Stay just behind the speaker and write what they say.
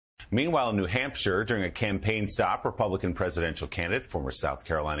Meanwhile, in New Hampshire, during a campaign stop, Republican presidential candidate, former South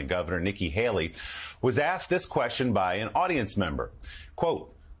Carolina Governor Nikki Haley, was asked this question by an audience member.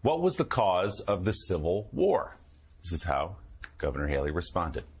 Quote, "What was the cause of the Civil War?" This is how Governor Haley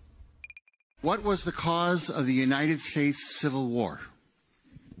responded. What was the cause of the United States Civil War?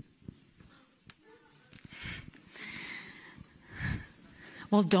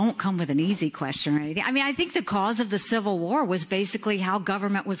 Well, don't come with an easy question or anything. I mean, I think the cause of the Civil War was basically how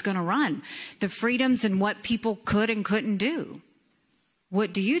government was going to run, the freedoms and what people could and couldn't do.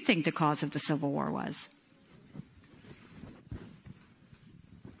 What do you think the cause of the Civil War was?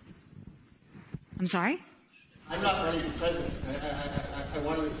 I'm sorry? I'm not running for president. I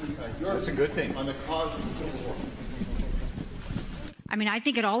wanted to see your That's a good thing. On the cause of the Civil War. I mean, I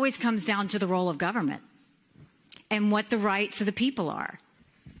think it always comes down to the role of government and what the rights of the people are.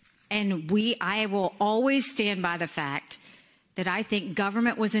 And I will always stand by the fact that I think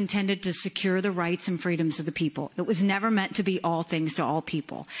government was intended to secure the rights and freedoms of the people. It was never meant to be all things to all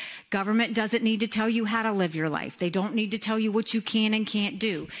people. Government doesn't need to tell you how to live your life. They don't need to tell you what you can and can't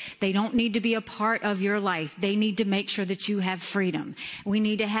do. They don't need to be a part of your life. They need to make sure that you have freedom. We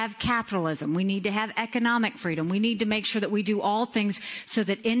need to have capitalism. We need to have economic freedom. We need to make sure that we do all things so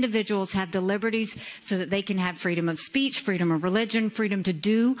that individuals have the liberties so that they can have freedom of speech, freedom of religion, freedom to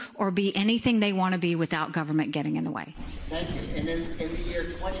do or be anything they want to be without government getting in the way. Thank you. And in the year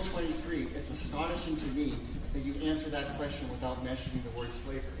 2023, it's astonishing to me that you answer that question without mentioning the word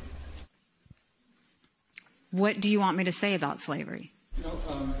slavery. What do you want me to say about slavery? No,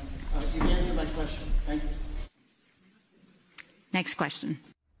 you answered my question. Thank you. Next question.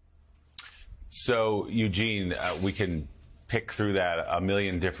 So, Eugene, we can pick through that a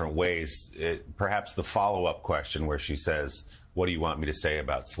million different ways. Perhaps the follow-up question where she says, "What do you want me to say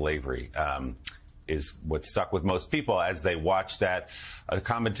about slavery?" is what stuck with most people as they watch that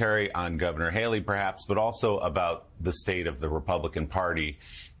commentary on Governor Haley, perhaps, but also about the state of the Republican Party.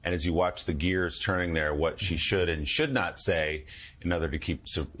 And as you watch the gears turning there, what she should and should not say in order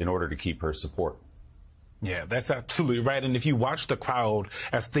to keep her support. Yeah, that's absolutely right. And if you watch the crowd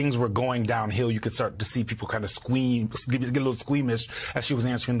as things were going downhill, you could start to see people kind of get a little squeamish as she was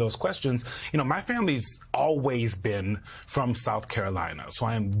answering those questions. You know, my family's always been from South Carolina, so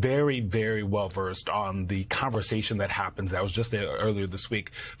I am very, very well versed on the conversation that happens. I was just there earlier this week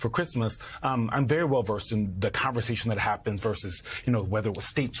for Christmas. I'm very well versed in the conversation that happens versus, you know, whether it was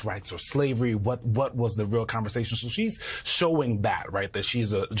states' rights or slavery. What was the real conversation? So she's showing that, right? That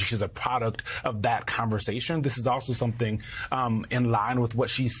she's a product of that conversation. This is also something in line with what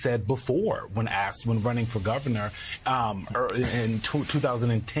she said before when asked when running for governor in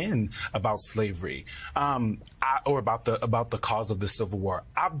 2010 about slavery or about the cause of the Civil War.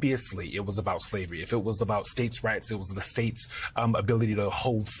 Obviously, it was about slavery. If it was about states' rights, it was the state's ability to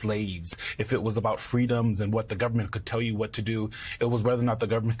hold slaves. If it was about freedoms and what the government could tell you what to do, it was whether or not the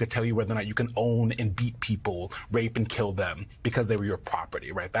government could tell you whether or not you can own and beat people, rape and kill them because they were your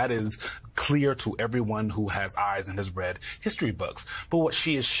property, right? That is clear to everyone who has eyes and has read history books. But what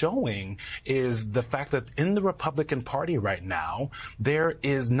she is showing is the fact that in the Republican Party right now, there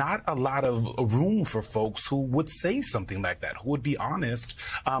is not a lot of room for folks who would say something like that, who would be honest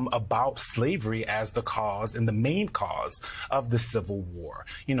about slavery as the cause and the main cause of the Civil War.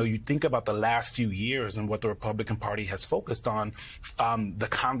 You know, you think about the last few years and what the Republican Party has focused on, the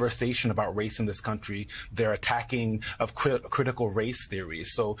conversation about race in this country, their attacking of critical race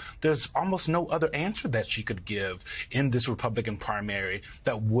theories. So there's almost no other answer that she could give in this Republican primary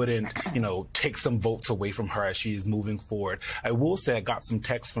that wouldn't, you know, take some votes away from her as she is moving forward. I will say I got some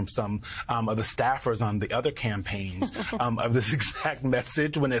texts from some of the staffers on the other campaigns of this exact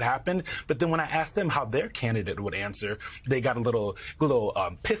message when it happened. But then when I asked them how their candidate would answer, they got a little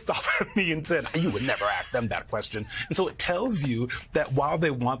pissed off at me and said, "You would never ask them that question." And so it tells you that while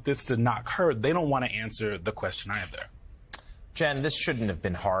they want this to knock her, they don't want to answer the question either. Jen, this shouldn't have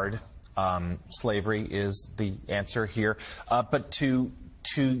been hard. Slavery is the answer here. But to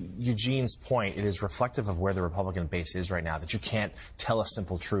Eugene's point, it is reflective of where the Republican base is right now, that you can't tell a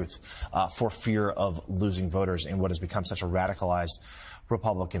simple truth for fear of losing voters in what has become such a radicalized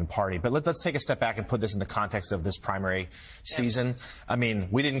Republican Party. But let's take a step back and put this in the context of this primary season. I mean,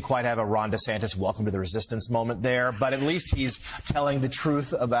 we didn't quite have a Ron DeSantis welcome to the resistance moment there, but at least he's telling the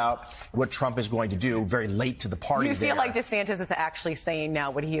truth about what Trump is going to do very late to the party. You feel like DeSantis is actually saying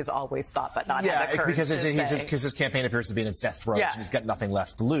now what he has always thought, but not yeah, had the courage because his campaign appears to be in its death throes. Yeah. And he's got nothing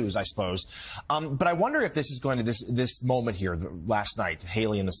left to lose, I suppose. But I wonder if this is going to this moment here last night,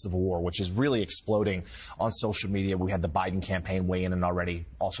 Haley and the Civil War, which is really exploding on social media. We had the Biden campaign weigh in and already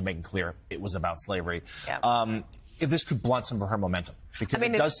also making clear it was about slavery. Yeah. If this could blunt some of her momentum. Because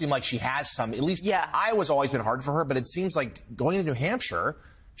it does seem like she has some, at least Iowa's always been hard for her, but it seems like going to New Hampshire,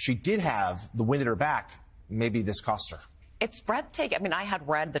 she did have the wind at her back. Maybe this cost her. It's breathtaking. I mean, I had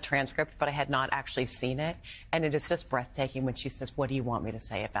read the transcript, but I had not actually seen it. And it is just breathtaking when she says, what do you want me to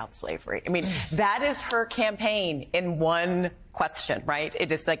say about slavery? I mean, that is her campaign in one question, right?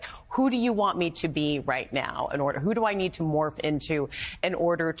 It is like, who do you want me to be right now who do I need to morph into in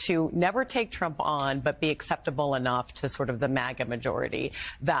order to never take Trump on, but be acceptable enough to sort of the MAGA majority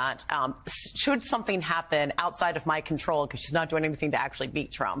that should something happen outside of my control, because she's not doing anything to actually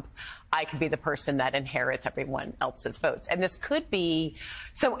beat Trump, I could be the person that inherits everyone else's votes. And this could be,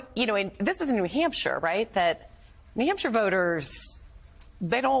 so, you know, this is in New Hampshire, right? That New Hampshire voters,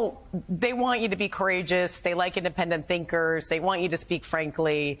 they want you to be courageous. They like independent thinkers. They want you to speak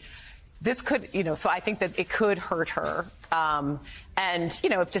frankly. This could, you know, so I think that it could hurt her. And, you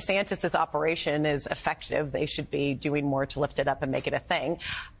know, if DeSantis' operation is effective, they should be doing more to lift it up and make it a thing.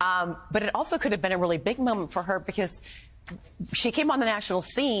 But it also could have been a really big moment for her because she came on the national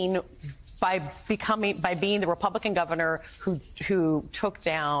scene by being the Republican governor who took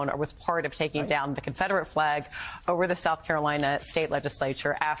down or was part of taking down the Confederate flag over the South Carolina state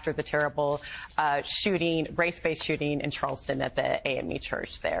legislature after the terrible race-based shooting in Charleston at the AME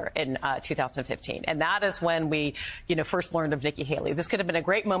church there in 2015. And that is when we, you know, first learned of Nikki Haley. This could have been a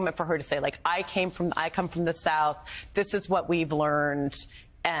great moment for her to say, like, I come from the South. This is what we've learned.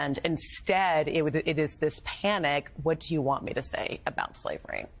 And instead, it is this panic. What do you want me to say about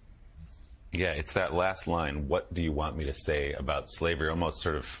slavery? Yeah, it's that last line. What do you want me to say about slavery? Almost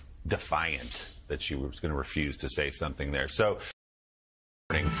sort of defiant that she was going to refuse to say something there. So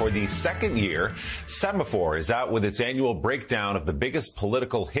for the second year, Semaphore is out with its annual breakdown of the biggest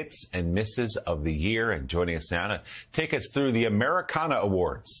political hits and misses of the year. And joining us now to take us through the Americana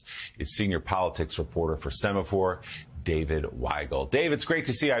Awards is senior politics reporter for Semaphore, David Weigel. Dave, it's great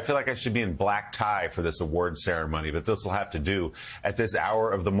to see you. I feel like I should be in black tie for this award ceremony, but this will have to do at this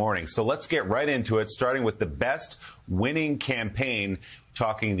hour of the morning. So let's get right into it, starting with the best winning campaign,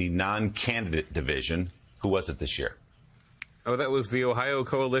 talking the non-candidate division. Who was it this year? Oh, that was the Ohio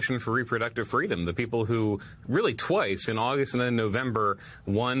Coalition for Reproductive Freedom, the people who really twice, in August and then November,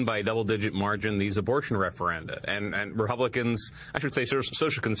 won by double-digit margin these abortion referenda. And Republicans, I should say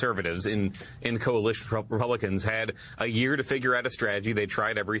social conservatives in coalition Republicans had a year to figure out a strategy. They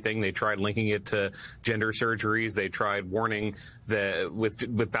tried everything. They tried linking it to gender surgeries. They tried warning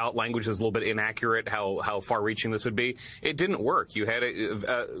with ballot language that's a little bit inaccurate how far-reaching this would be. It didn't work. You had,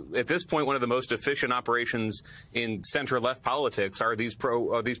 at this point, one of the most efficient operations in center-left politics are these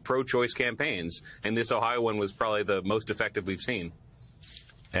pro-choice campaigns, and this Ohio one was probably the most effective we've seen.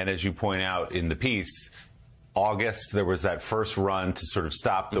 And as you point out in the piece, August, there was that first run to sort of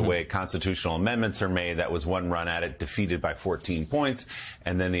stop the way constitutional amendments are made. That was one run at it, defeated by 14 points,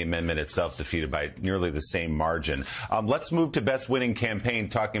 and then the amendment itself defeated by nearly the same margin. Let's move to best winning campaign,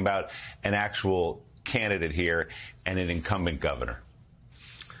 talking about an actual candidate here and an incumbent governor.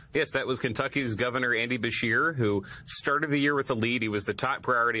 Yes, that was Kentucky's Governor Andy Beshear, who started the year with the lead. He was the top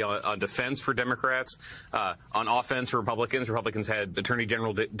priority on defense for Democrats, on offense for Republicans. Republicans had Attorney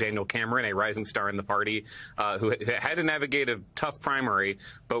General Daniel Cameron, a rising star in the party, who had to navigate a tough primary,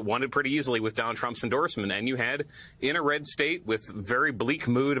 but won it pretty easily with Donald Trump's endorsement. And you had, in a red state with very bleak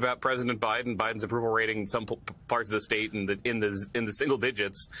mood about President Biden, Biden's approval rating in some parts of the state in the single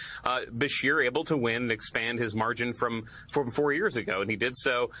digits, Beshear able to win and expand his margin from 4 years ago, and he did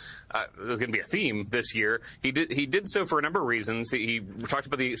so. There's going to be a theme this year. He did so for a number of reasons. He talked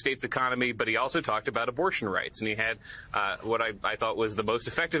about the state's economy, but he also talked about abortion rights. And he had what I thought was the most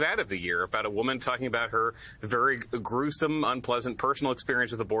effective ad of the year, about a woman talking about her very gruesome, unpleasant personal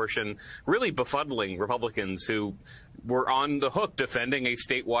experience with abortion, really befuddling Republicans who were on the hook defending a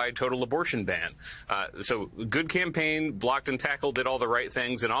statewide total abortion ban. So good campaign, blocked and tackled, did all the right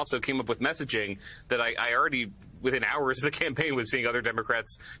things, and also came up with messaging that I already, within hours of the campaign, was seeing other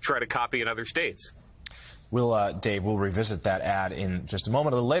Democrats try to copy in other states. Dave, we'll revisit that ad in just a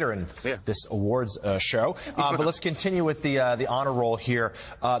moment, a little later in this awards show. But let's continue with the honor roll here.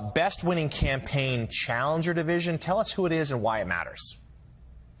 Best winning campaign challenger division. Tell us who it is and why it matters.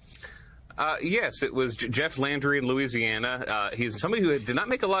 Yes, it was Jeff Landry in Louisiana. He's somebody who did not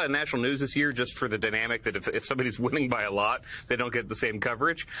make a lot of national news this year, just for the dynamic that if somebody's winning by a lot, they don't get the same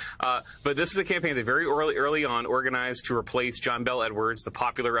coverage. But this is a campaign they very early on organized to replace John Bel Edwards, the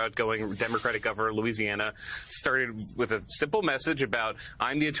popular outgoing Democratic governor of Louisiana. Started with a simple message about,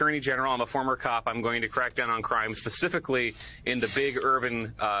 I'm the Attorney General, I'm a former cop, I'm going to crack down on crime, specifically in the big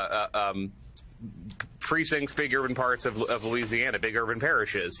urban precincts, big urban parts of Louisiana, big urban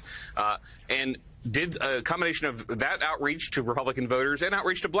parishes. And did a combination of that outreach to Republican voters and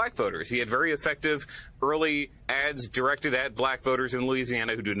outreach to black voters. He had very effective early ads directed at black voters in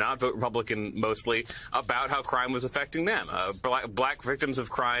Louisiana who do not vote Republican mostly about how crime was affecting them. Black victims of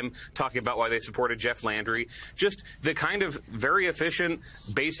crime talking about why they supported Jeff Landry. Just the kind of very efficient,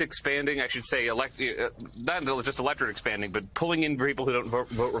 base expanding, I should say, not just electorate expanding, but pulling in people who don't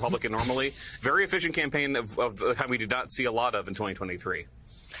vote Republican normally. Very efficient campaign of the kind we did not see a lot of in 2023.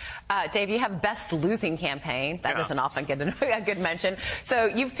 Dave, you have best losing campaign. That doesn't often get a good mention. So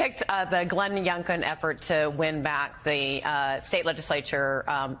you've picked the Glenn Youngkin effort to win back the state legislature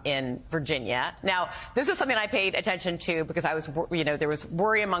in Virginia. Now, this is something I paid attention to because I was, there was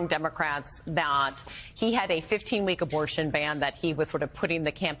worry among Democrats that he had a 15-week abortion ban that he was sort of putting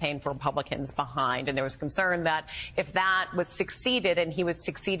the campaign for Republicans behind. And there was concern that if that was succeeded and he was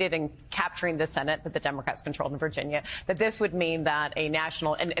succeeded in capturing the Senate that the Democrats controlled in Virginia, that this would mean that a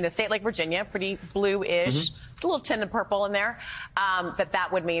national, in a state like Virginia, pretty blue-ish, a little tint of purple in there, that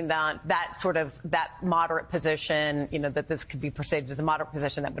would mean that moderate position, that this could be perceived as a moderate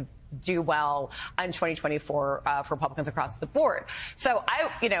position that would do well in 2024 for Republicans across the board. So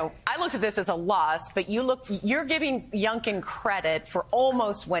I looked at this as a loss, but you're giving Youngkin credit for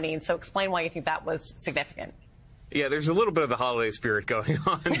almost winning. So explain why you think that was significant. Yeah, there's a little bit of the holiday spirit going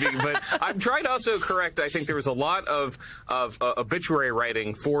on, but I'm trying to also correct. I think there was a lot of obituary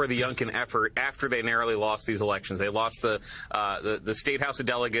writing for the Youngkin effort after they narrowly lost these elections. They lost the state House of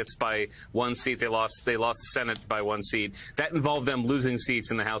Delegates by 1 seat. They lost the Senate by 1 seat. That involved them losing seats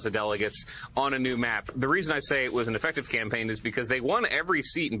in the House of Delegates on a new map. The reason I say it was an effective campaign is because they won every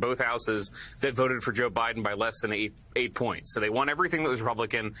seat in both houses that voted for Joe Biden by less than eight points. So they won everything that was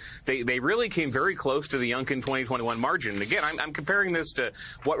Republican. They really came very close to the Youngkin 2021 margin. And again, I'm comparing this to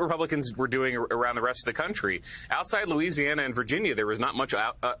what Republicans were doing around the rest of the country. Outside Louisiana and Virginia, there was not much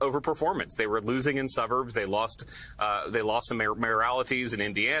overperformance. They were losing in suburbs. They lost some mayoralities in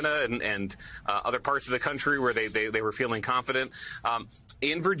Indiana and other parts of the country where they were feeling confident.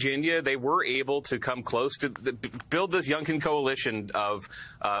 In Virginia, they were able to come close to build this Youngkin coalition of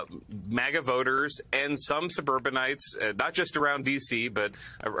MAGA voters and some suburbanites, not just around D.C., but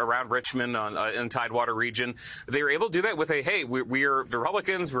around Richmond in Tidewater region. They were able to do that with hey, we are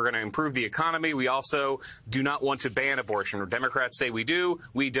Republicans. We're going to improve the economy. We also do not want to ban abortion. Democrats say we do.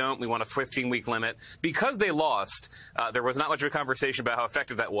 We don't. We want a 15-week limit. Because they lost, there was not much of a conversation about how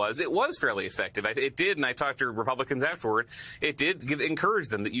effective that was. It was fairly effective. It did, and I talked to Republicans afterward, it did encourage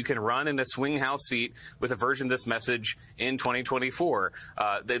them that you can run in a swing House seat with a version of this message in 2024.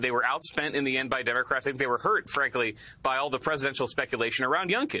 They were outspent in the end by Democrats. I think they were hurt, frankly, by all the presidential speculation around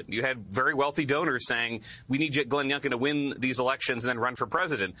Youngkin. You had very wealthy donors saying, we need Glenn Youngkin to win these elections and then run for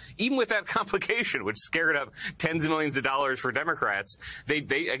president. Even with that complication, which scared up tens of millions of dollars for Democrats, they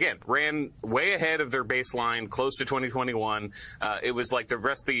again ran way ahead of their baseline, close to 2021. It was like the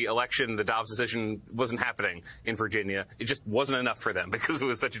rest of the election, the Dobbs decision wasn't happening in Virginia. It just wasn't enough for them because it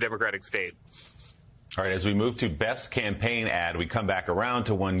was such a Democratic state. All right, as we move to best campaign ad, we come back around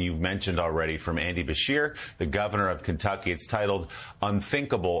to one you've mentioned already from Andy Beshear, the governor of Kentucky. It's titled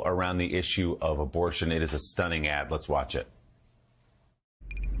Unthinkable Around the Issue of Abortion. It is a stunning ad. Let's watch it.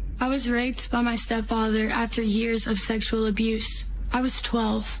 I was raped by my stepfather after years of sexual abuse. I was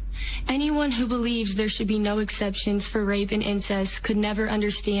 12. Anyone who believes there should be no exceptions for rape and incest could never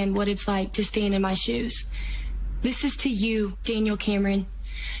understand what it's like to stand in my shoes. This is to you, Daniel Cameron.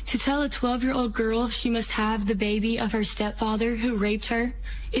 To tell a 12-year-old girl she must have the baby of her stepfather who raped her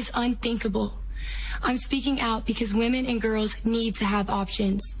is unthinkable. I'm speaking out because women and girls need to have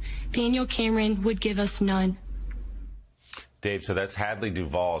options. Daniel Cameron would give us none. Dave, so that's Hadley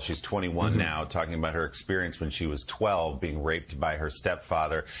Duvall. She's 21 now, talking about her experience when she was 12 being raped by her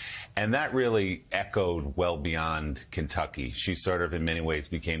stepfather. And that really echoed well beyond Kentucky. She sort of, in many ways,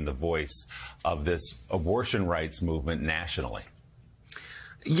 became the voice of this abortion rights movement nationally.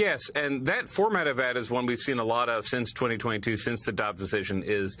 Yes, and that format of ad is one we've seen a lot of since 2022, since the Dobbs decision,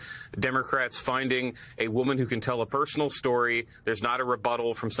 is Democrats finding a woman who can tell a personal story. There's not a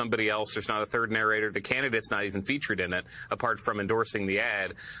rebuttal from somebody else. There's not a third narrator. The candidate's not even featured in it, apart from endorsing the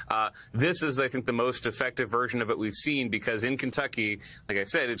ad. This is, I think, the most effective version of it we've seen, because in Kentucky, like I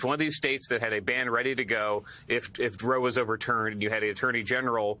said, it's one of these states that had a ban ready to go if Roe was overturned, and you had an Attorney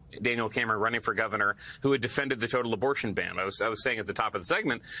General, Daniel Cameron, running for governor, who had defended the total abortion ban. I was saying at the top of the segment,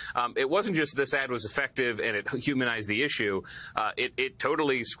 segment, it wasn't just this ad was effective and it humanized the issue. It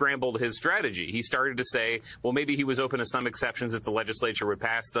totally scrambled his strategy. He started to say, well, maybe he was open to some exceptions if the legislature would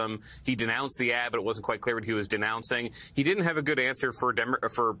pass them. He denounced the ad, but it wasn't quite clear what he was denouncing. He didn't have a good answer for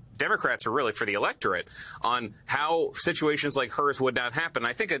Democrats, or really for the electorate, on how situations like hers would not happen.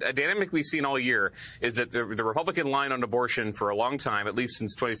 I think a dynamic we've seen all year is that the Republican line on abortion for a long time, at least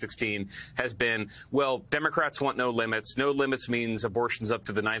since 2016, has been, well, Democrats want no limits. No limits means abortions up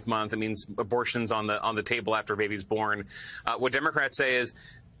to the 9th month. It means abortions on the table after a baby's born. What Democrats say is,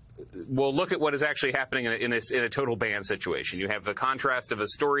 well, look at what is actually happening in a total ban situation. You have the contrast of a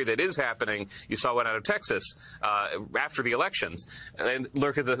story that is happening. You saw one out of Texas after the elections. And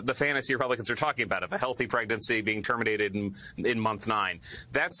look at the fantasy Republicans are talking about of a healthy pregnancy being terminated in month 9.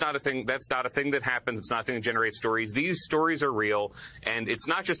 That's not a thing. That's not a thing that happens. It's not a thing that generates stories. These stories are real. And it's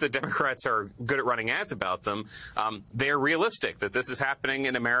not just that Democrats are good at running ads about them. They're realistic that this is happening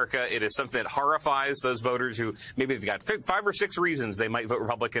in America. It is something that horrifies those voters who maybe they've got 5 or 6 reasons they might vote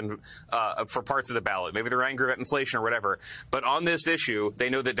Republican for parts of the ballot. Maybe they're angry about inflation or whatever. But on this issue, they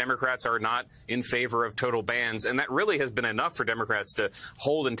know that Democrats are not in favor of total bans. And that really has been enough for Democrats to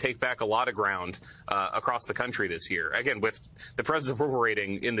hold and take back a lot of ground across the country this year. Again, with the president's approval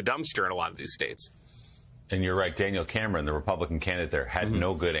rating in the dumpster in a lot of these states. And you're right, Daniel Cameron, the Republican candidate there, had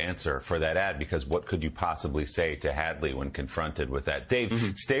no good answer for that ad, because what could you possibly say to Hadley when confronted with that?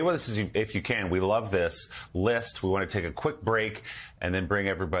 Dave, stay with us if you can. We love this list. We want to take a quick break and then bring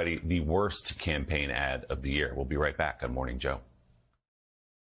everybody the worst campaign ad of the year. We'll be right back on Morning Joe.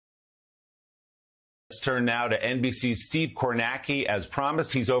 Let's turn now to NBC's Steve Kornacki. As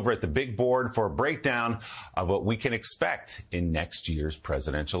promised, he's over at the big board for a breakdown of what we can expect in next year's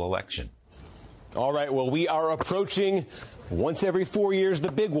presidential election. All right, well, we are approaching once every 4 years,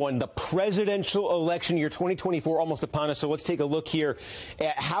 the big one, the presidential election year 2024, almost upon us. So let's take a look here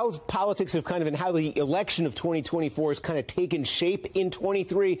at how politics have kind of, and how the election of 2024 has kind of taken shape in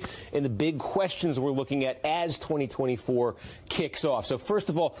 23, and the big questions we're looking at as 2024 kicks off. So first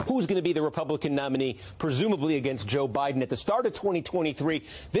of all, who's going to be the Republican nominee, presumably against Joe Biden? At the start of 2023,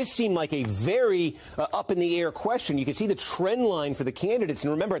 this seemed like a very up-in-the-air question. You can see the trend line for the candidates.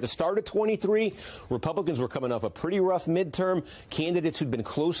 And remember, at the start of 23, Republicans were coming off a pretty rough midterm. Candidates who'd been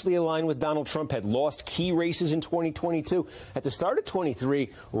closely aligned with Donald Trump had lost key races in 2022. At the start of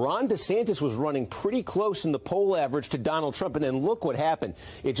 23, Ron DeSantis was running pretty close in the poll average to Donald Trump. And then look what happened.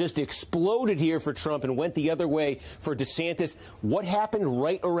 It just exploded here for Trump and went the other way for DeSantis. What happened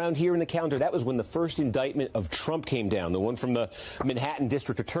right around here in the calendar? That was when the first indictment of Trump came down, the one from the Manhattan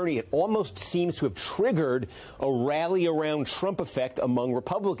district attorney. It almost seems to have triggered a rally around Trump effect among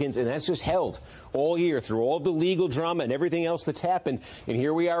Republicans, and that's just held all year through all the legal drama and everything else that's happened. And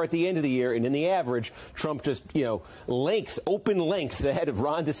here we are at the end of the year, and in the average, Trump just, open lengths ahead of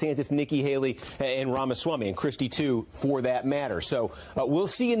Ron DeSantis, Nikki Haley, and Ramaswamy, and Christie too, for that matter. So we'll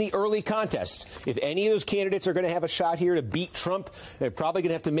see in the early contests if any of those candidates are going to have a shot here to beat Trump. They're probably going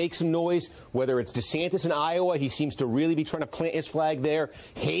to have to make some noise, whether it's DeSantis in Iowa. He seems to really be trying to plant his flag there.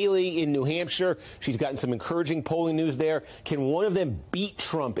 Haley in New Hampshire. She's gotten some encouraging polling news there. Can one of them beat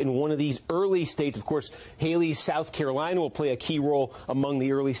Trump in one of these early states? Of course, Haley's South Carolina will play a key role among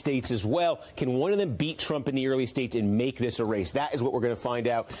the early states as well. Can one of them beat Trump in the early states and make this a race? That is what we're going to find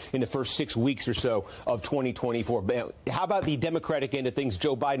out in the first 6 weeks or so of 2024. But how about the Democratic end of things?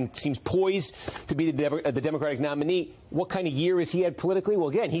 Joe Biden seems poised to be the Democratic nominee. What kind of year has he had politically? Well,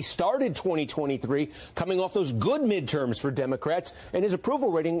 again, he started 2023 coming off those good midterms for Democrats, and his approval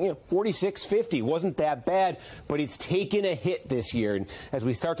rating, 46-50, wasn't that bad, but it's taken a hit this year. And as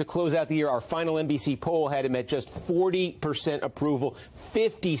we start to close out the year, our final NBC poll had him at just 40% approval,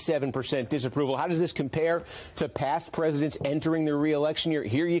 57% disapproval. How does this compare to past presidents entering their re-election year?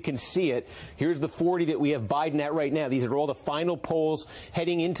 Here you can see it. Here's the 40 that we have Biden at right now. These are all the final polls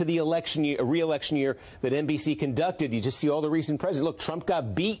heading into the election year, re-election year that NBC conducted. You just see all the recent presidents. Look, Trump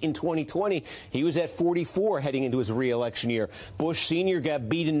got beat in 2020. He was at 44 heading into his re-election year. Bush Sr. got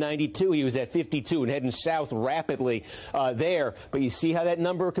beat in 92. He was at 52 and heading south rapidly there. But you see how that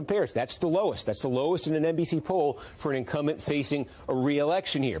number compares. That's the lowest. That's the lowest in an NBC poll for an incumbent facing a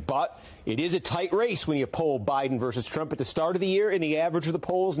re-election here. But it is a tight race when you poll Biden versus Trump. At the start of the year, in the average of the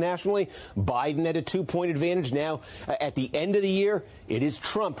polls nationally, Biden had a 2-point advantage. Now, at the end of the year, it is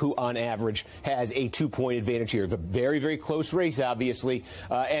Trump who, on average, has a 2-point advantage here. It's a very, very close race, obviously.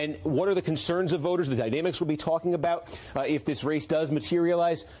 And what are the concerns of voters? The dynamics we'll be talking about if this race does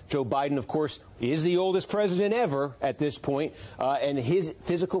materialize. Joe Biden, of course, is the oldest president ever at this point. And his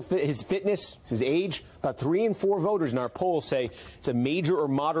fitness, his age, About 3 in 4 voters in our poll say it's a major or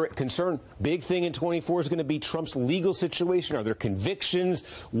moderate concern. Big thing in 24 is going to be Trump's legal situation. Are there convictions?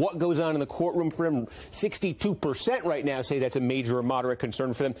 What goes on in the courtroom for him? 62% right now say that's a major or moderate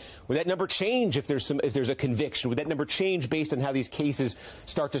concern for them. Would that number change if there's a conviction? Would that number change based on how these cases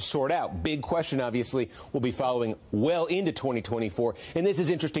start to sort out? Big question, obviously, we'll be following well into 2024. And this is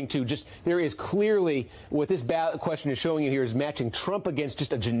interesting, too. Just there is clearly what this ballot question is showing you here is matching Trump against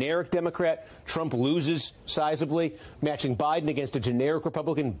just a generic Democrat. Trump loses sizably. Matching Biden against a generic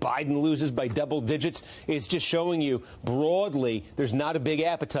Republican. Biden loses by double digits. It's just showing you broadly there's not a big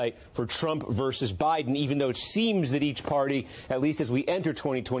appetite for Trump versus Biden, even though it seems that each party, at least as we enter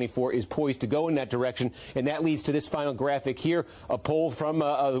 2024, is poised to go in that direction. And that leads to this final graphic here, a poll from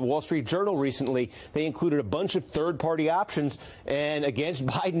the Wall Street Journal recently. They included a bunch of third-party options, and against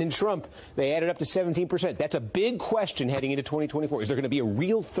Biden and Trump, they added up to 17%. That's a big question heading into 2024. Is there going to be a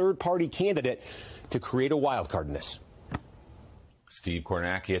real third-party candidate to create a wild card in this? Steve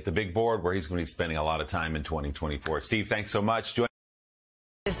Kornacki at the big board, where he's going to be spending a lot of time in 2024. Steve, thanks so much.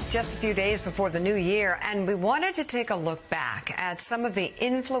 It's just a few days before the new year, and we wanted to take a look back at some of the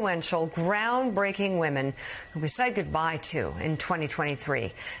influential, groundbreaking women who we said goodbye to in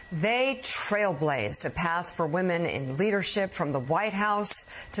 2023. They trailblazed a path for women in leadership from the White House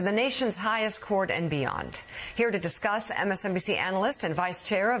to the nation's highest court and beyond. Here to discuss, MSNBC analyst and vice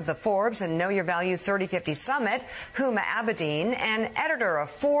chair of the Forbes and Know Your Value 3050 Summit, Huma Abedin, and editor of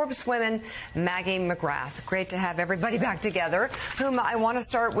Forbes Women, Maggie McGrath. Great to have everybody back together. Huma, I want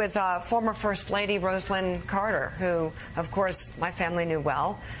to start with former First Lady Rosalynn Carter, who, of course, my family knew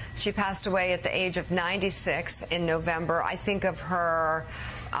well. She passed away at the age of 96 in November. I think of her,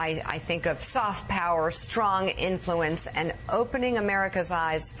 I think of soft power, strong influence, and opening America's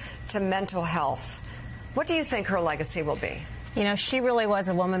eyes to mental health. What do you think her legacy will be? You know, she really was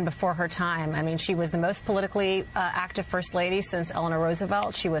a woman before her time. I mean, she was the most politically active First Lady since Eleanor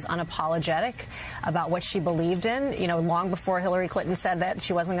Roosevelt. She was unapologetic about what she believed in. You know, long before Hillary Clinton said that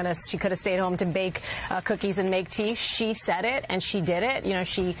she wasn't going to, she could have stayed home to bake cookies and make tea. She said it, and she did it. You know,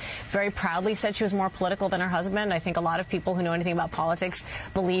 she very proudly said she was more political than her husband. I think a lot of people who know anything about politics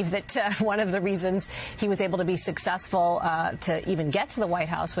believe that one of the reasons he was able to be successful to even get to the White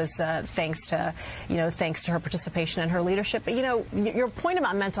House was thanks to her participation and her leadership. But, you know, your point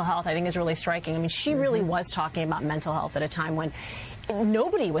about mental health, I think, is really striking. I mean, she really was talking about mental health at a time when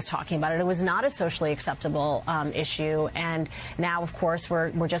nobody was talking about it. It was not a socially acceptable issue. And now, of course,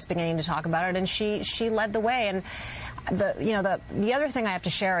 we're just beginning to talk about it. And she led the way. And the other thing I have to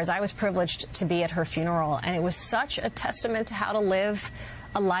share is I was privileged to be at her funeral. And it was such a testament to how to live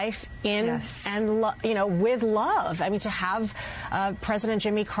a life in and with love. I mean, to have President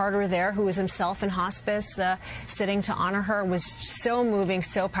Jimmy Carter there, who was himself in hospice, sitting to honor her, was so moving,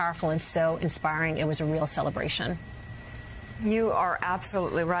 so powerful, and so inspiring. It was a real celebration. You are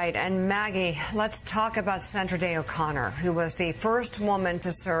absolutely right. And Maggie, let's talk about Sandra Day O'Connor, who was the first woman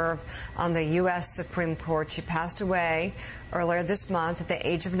to serve on the U.S. Supreme Court. She passed away earlier this month at the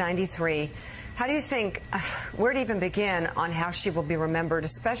age of 93. How do you think, where to even begin on how she will be remembered,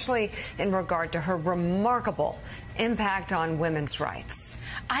 especially in regard to her remarkable impact on women's rights?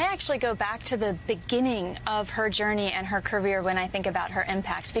 I actually go back to the beginning of her journey and her career when I think about her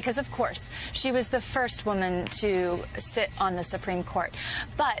impact, because, of course, she was the first woman to sit on the Supreme Court.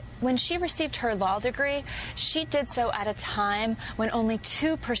 But when she received her law degree, she did so at a time when only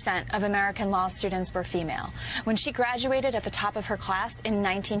 2% of American law students were female. When she graduated at the top of her class in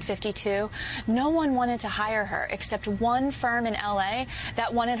 1952, no one wanted to hire her except one firm in L.A.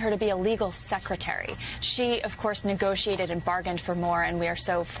 that wanted her to be a legal secretary. She, of course, negotiated and bargained for more, and we are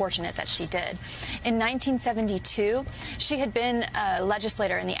so fortunate that she did. In 1972, she had been a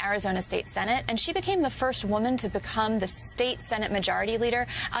legislator in the Arizona State Senate, and she became the first woman to become the state Senate majority leader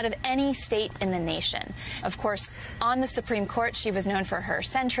out of any state in the nation. Of course, on the Supreme Court, she was known for her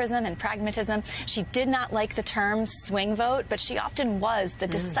centrism and pragmatism. She did not like the term swing vote, but she often was the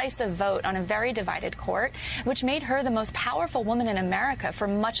decisive vote on a very divided court, which made her the most powerful woman in America for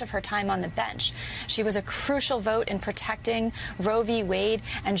much of her time on the bench. She was a crucial vote in protecting Roe v. Wade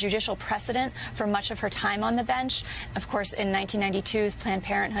and judicial precedent for much of her time on the bench. Of course, in 1992's Planned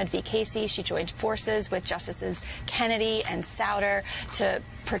Parenthood v. Casey, she joined forces with Justices Kennedy and Souter to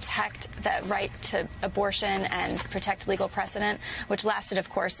protect the right to abortion and protect legal precedent, which lasted, of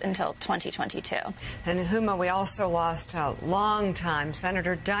course, until 2022. And Huma, we also lost a longtime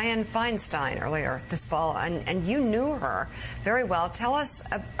Senator Dianne Feinstein earlier this fall, and you knew her very well. Tell us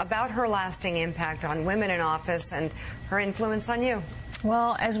about her lasting impact on women in office and her influence on you.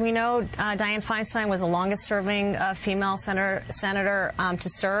 Well, as we know, Dianne Feinstein was the longest-serving female senator to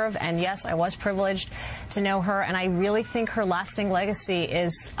serve, and yes, I was privileged to know her, and I really think her lasting legacy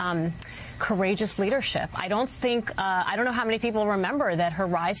is courageous leadership. I don't know how many people remember that her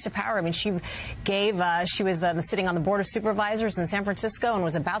rise to power. I mean, she was sitting on the Board of Supervisors in San Francisco and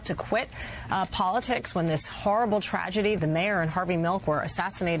was about to quit politics when this horrible tragedy, the mayor and Harvey Milk were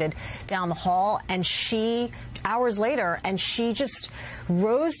assassinated down the hall, and hours later, and she just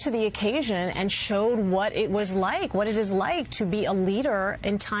rose to the occasion and showed what it is like to be a leader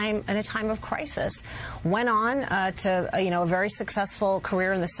in a time of crisis. Went on to a very successful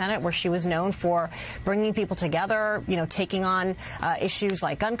career in the Senate, where she was known for bringing people together, taking on issues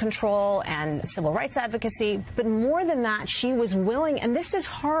like gun control and civil rights advocacy. But more than that, she was willing, and this is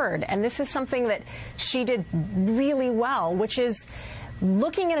hard, and this is something that she did really well, which is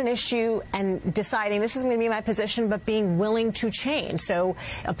looking at an issue and deciding this is going to be my position, but being willing to change. So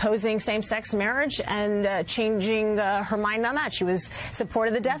opposing same-sex marriage and changing her mind on that. She was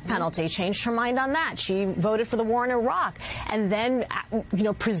supported the death penalty, changed her mind on that. She voted for the war in Iraq, and then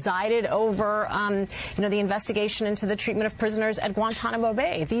presided over the investigation into the treatment of prisoners at Guantanamo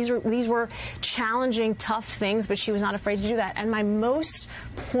Bay. These were challenging, tough things, but she was not afraid to do that. And my most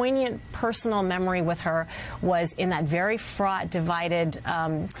poignant personal memory with her was in that very fraught, divided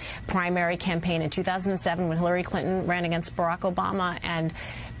primary campaign in 2007 when Hillary Clinton ran against Barack Obama, and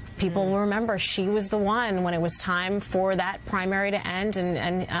people will remember she was the one when it was time for that primary to end,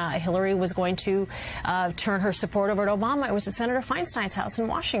 and Hillary was going to turn her support over to Obama. It was at Senator Feinstein's house in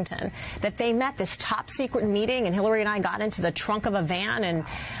Washington that they met, this top secret meeting, and Hillary and I got into the trunk of a van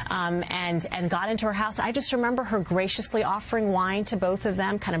and got into her house. I just remember her graciously offering wine to both of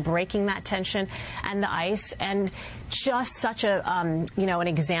them, kind of breaking that tension and the ice, and just such a an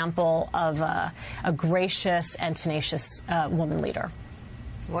example of a gracious and tenacious woman leader.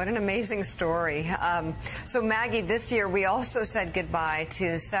 What an amazing story. So, Maggie, this year we also said goodbye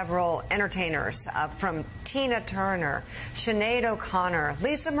to several entertainers, from Tina Turner, Sinead O'Connor,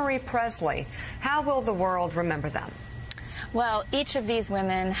 Lisa Marie Presley. How will the world remember them? Well, each of these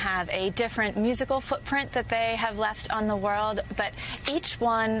women have a different musical footprint that they have left on the world, but each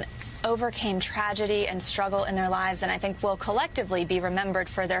one overcame tragedy and struggle in their lives, and I think will collectively be remembered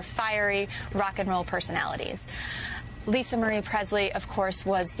for their fiery rock and roll personalities. Lisa Marie Presley, of course,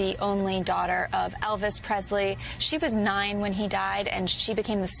 was the only daughter of Elvis Presley. She was 9 when he died, and she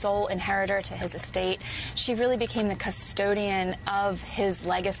became the sole inheritor to his estate. She really became the custodian of his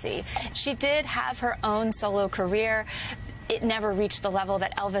legacy. She did have her own solo career. It never reached the level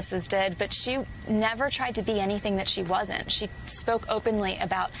that Elvis's did, but she never tried to be anything that she wasn't. She spoke openly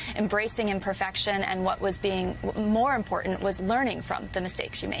about embracing imperfection, and what was being more important was learning from the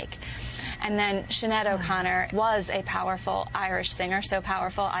mistakes you make. And then Sinead O'Connor was a powerful Irish singer, so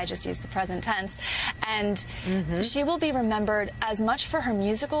powerful I just used the present tense. And she will be remembered as much for her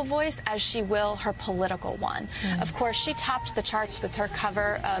musical voice as she will her political one. Of course, she topped the charts with her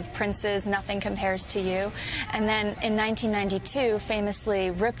cover of Prince's Nothing Compares to You. And then in 1992, famously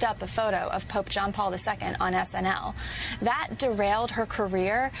ripped up a photo of Pope John Paul II on SNL. That derailed her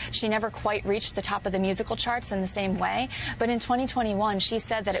career. She never quite reached the top of the musical charts in the same way. But in 2021, she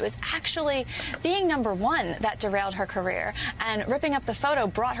said that it was actually being #1 that derailed her career, and ripping up the photo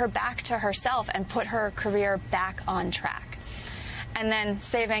brought her back to herself and put her career back on track. And then,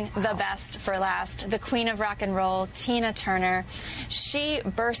 saving the best for last, the queen of rock and roll, Tina Turner. She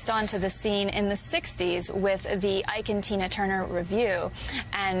burst onto the scene in the 60s with the Ike and Tina Turner Revue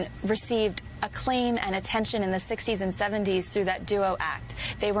and received acclaim and attention in the 60s and 70s through that duo act.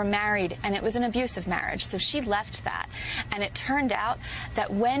 They were married, and it was an abusive marriage, so she left that. And it turned out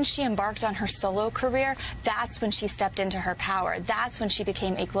that when she embarked on her solo career, that's when she stepped into her power. That's when she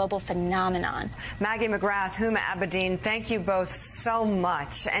became a global phenomenon. Maggie McGrath, Huma Abedin, thank you both so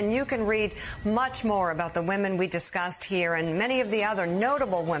much. And you can read much more about the women we discussed here and many of the other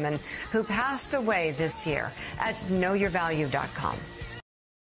notable women who passed away this year at knowyourvalue.com.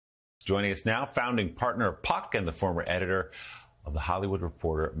 Joining us now, founding partner of Puck and the former editor of The Hollywood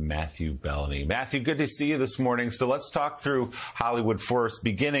Reporter, Matthew Bellany. Matthew, good to see you this morning. So let's talk through Hollywood first,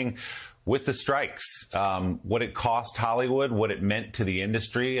 beginning with the strikes, what it cost Hollywood, what it meant to the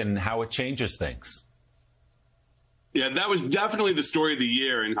industry, and how it changes things. Yeah, that was definitely the story of the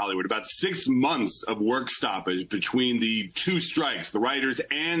year in Hollywood. About 6 months of work stoppage between the two strikes, the writers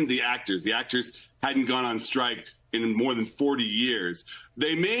and the actors. The actors hadn't gone on strike in more than 40 years.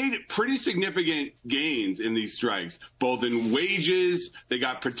 They made pretty significant gains in these strikes, both in wages. They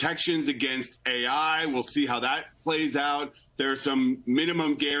got protections against AI. We'll see how that plays out. There are some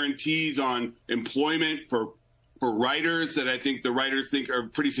minimum guarantees on employment for for writers that I think the writers think are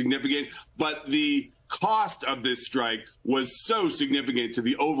pretty significant. But the cost of this strike was so significant to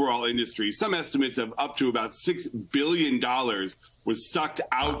the overall industry. Some estimates of up to about $6 billion was sucked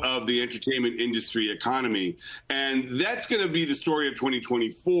out of the entertainment industry economy. And that's going to be the story of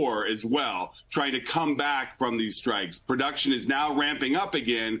 2024 as well, trying to come back from these strikes. Production is now ramping up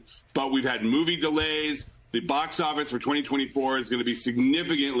again, but we've had movie delays. The box office for 2024 is going to be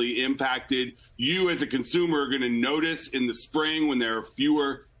significantly impacted. You as a consumer are going to notice in the spring when there are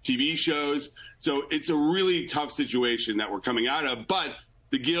fewer TV shows. So it's a really tough situation that we're coming out of. But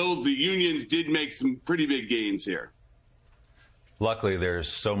the guilds, the unions did make some pretty big gains here. Luckily, there's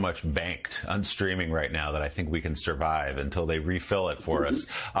so much banked on streaming right now that I think we can survive until they refill it for us.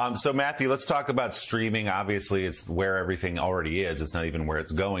 So, Matthew, let's talk about streaming. Obviously, it's where everything already is. It's not even where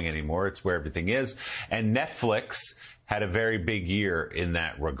it's going anymore. It's where everything is. And Netflix had a very big year in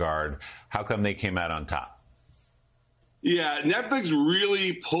that regard. How come they came out on top? Yeah, Netflix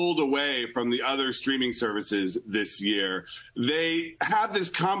really pulled away from the other streaming services this year. They have this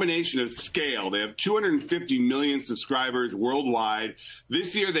combination of scale. They have 250 million subscribers worldwide.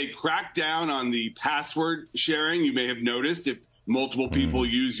 This year, they cracked down on the password sharing. You may have noticed if multiple people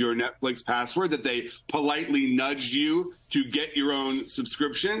use your Netflix password that they politely nudged you to get your own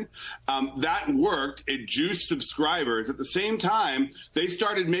subscription. That worked. It juiced subscribers. At the same time, they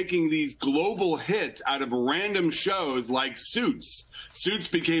started making these global hits out of random shows like Suits. Suits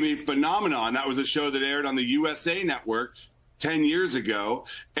became a phenomenon. That was a show that aired on the USA Network 10 years ago,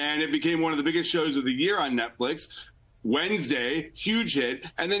 and it became one of the biggest shows of the year on Netflix. Wednesday, huge hit.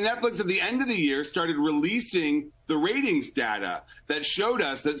 And then Netflix at the end of the year started releasing the ratings data that showed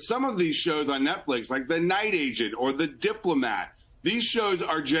us that some of these shows on Netflix, like The Night Agent or The Diplomat, these shows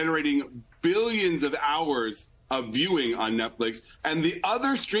are generating billions of hours of viewing on Netflix. And the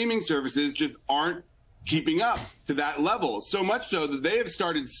other streaming services just aren't keeping up to that level. So much so that they have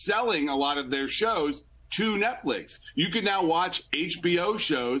started selling a lot of their shows to Netflix. You can now watch HBO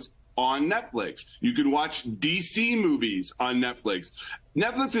shows on Netflix. You can watch DC movies on Netflix.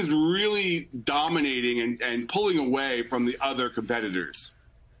 Netflix is really dominating and pulling away from the other competitors.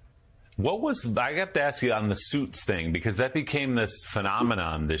 I have to ask you on the Suits thing, because that became this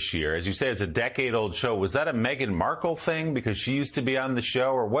phenomenon this year. As you say, it's a decade-old show. Was that a Meghan Markle thing because she used to be on the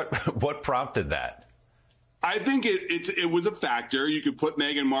show, or what prompted that? I think it was a factor. You could put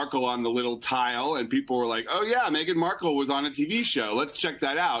Meghan Markle on the little tile and people were like, oh, yeah, Meghan Markle was on a TV show. Let's check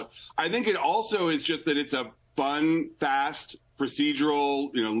that out. I think it also is just that it's a fun, fast, procedural,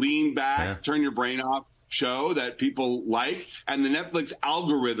 lean back, turn your brain off show that people like. And the Netflix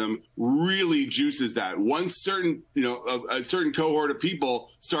algorithm really juices that. Once certain, a certain cohort of people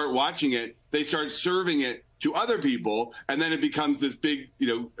start watching it, they start serving it to other people, and then it becomes this big,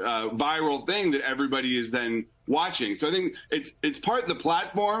 viral thing that everybody is then watching. So I think it's part the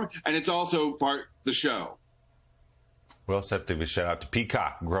platform, and it's also part the show. We also have to give a shout out to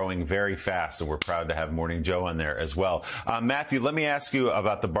Peacock, growing very fast, and we're proud to have Morning Joe on there as well. Matthew, let me ask you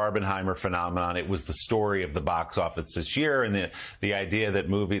about the Barbenheimer phenomenon. It was the story of the box office this year, and the idea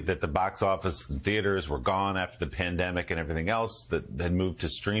that the box office theaters were gone after the pandemic and everything else that had moved to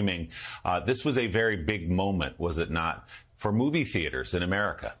streaming. This was a very big moment, was it not, for movie theaters in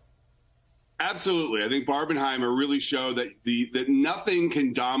America? Absolutely. I think Barbenheimer really showed that nothing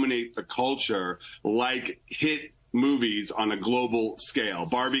can dominate the culture like hit movies on a global scale.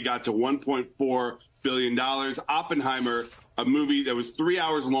 Barbie got to $1.4 billion. Oppenheimer, a movie that was 3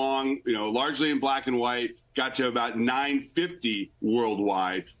 hours long, largely in black and white, got to about $950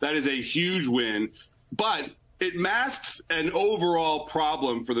 worldwide. That is a huge win, but it masks an overall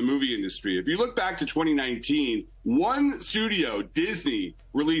problem for the movie industry. If you look back to 2019, one studio, Disney,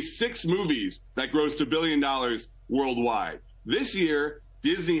 released 6 movies that grossed $1 billion worldwide. This year,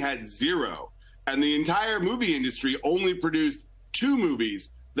 Disney had 0. And the entire movie industry only produced 2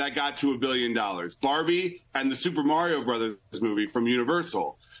 movies that got to $1 billion, Barbie and the Super Mario Brothers movie from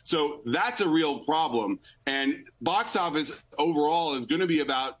Universal. So that's a real problem. And box office overall is going to be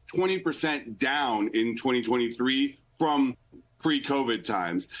about 20% down in 2023 from pre-COVID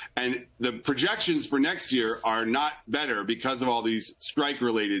times. And the projections for next year are not better because of all these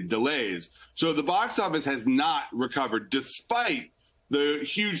strike-related delays. So the box office has not recovered despite the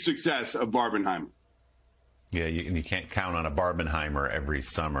huge success of Barbenheimer. Yeah, you can't count on a Barbenheimer every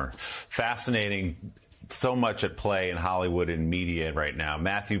summer. Fascinating. So much at play in Hollywood and media right now.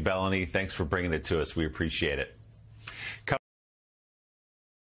 Matthew Bellany, thanks for bringing it to us. We appreciate it.